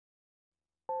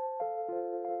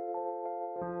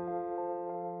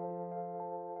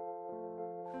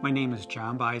My name is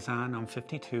John Bizon. I'm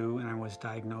 52 and I was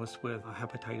diagnosed with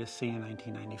hepatitis C in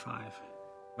 1995.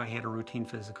 I had a routine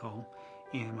physical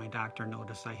and my doctor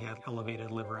noticed I had elevated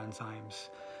liver enzymes.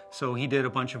 So he did a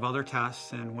bunch of other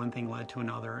tests and one thing led to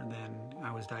another, and then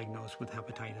I was diagnosed with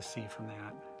hepatitis C from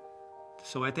that.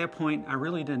 So at that point, I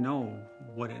really didn't know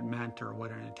what it meant or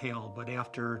what it entailed, but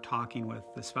after talking with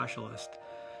the specialist,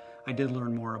 I did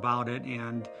learn more about it,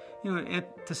 and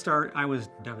at the start I was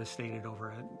devastated over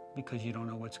it because you don't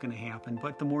know what's going to happen,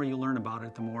 but the more you learn about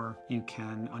it, the more you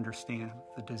can understand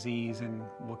the disease and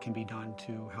what can be done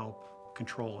to help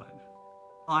control it.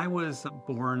 I was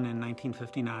born in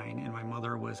 1959 and my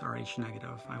mother was Rh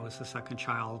negative. I was the second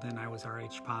child and I was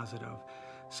Rh positive.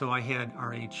 So I had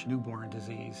Rh newborn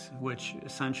disease, which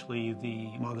essentially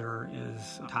the mother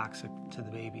is toxic to the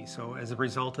baby. So as a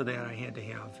result of that, I had to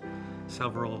have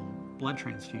several blood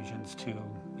transfusions to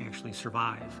actually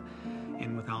survive.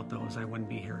 And without those, I wouldn't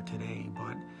be here today.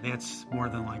 But that's more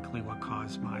than likely what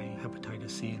caused my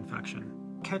hepatitis C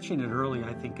infection. Catching it early,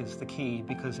 I think, is the key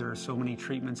because there are so many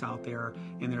treatments out there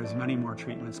and there's many more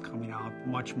treatments coming out,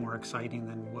 much more exciting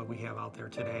than what we have out there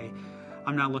today.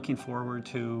 I'm not looking forward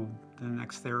to the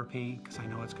next therapy because I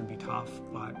know it's going to be tough,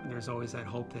 but there's always that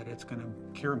hope that it's going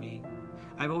to cure me.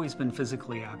 I've always been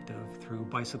physically active through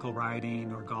bicycle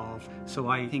riding or golf, so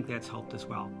I think that's helped as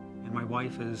well. And my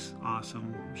wife is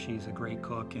awesome. She's a great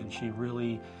cook and she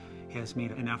really has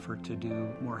made an effort to do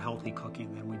more healthy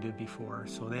cooking than we did before.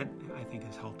 So that, I think,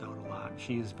 has helped out a lot.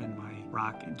 She has been my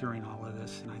rock during all of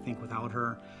this, and I think without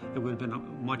her, it would have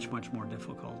been much, much more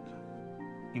difficult.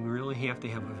 You really have to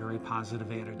have a very positive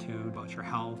attitude about your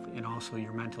health and also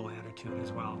your mental attitude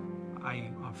as well.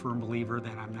 I'm a firm believer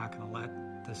that I'm not going to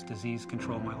let this disease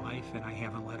control my life, and I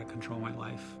haven't let it control my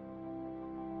life.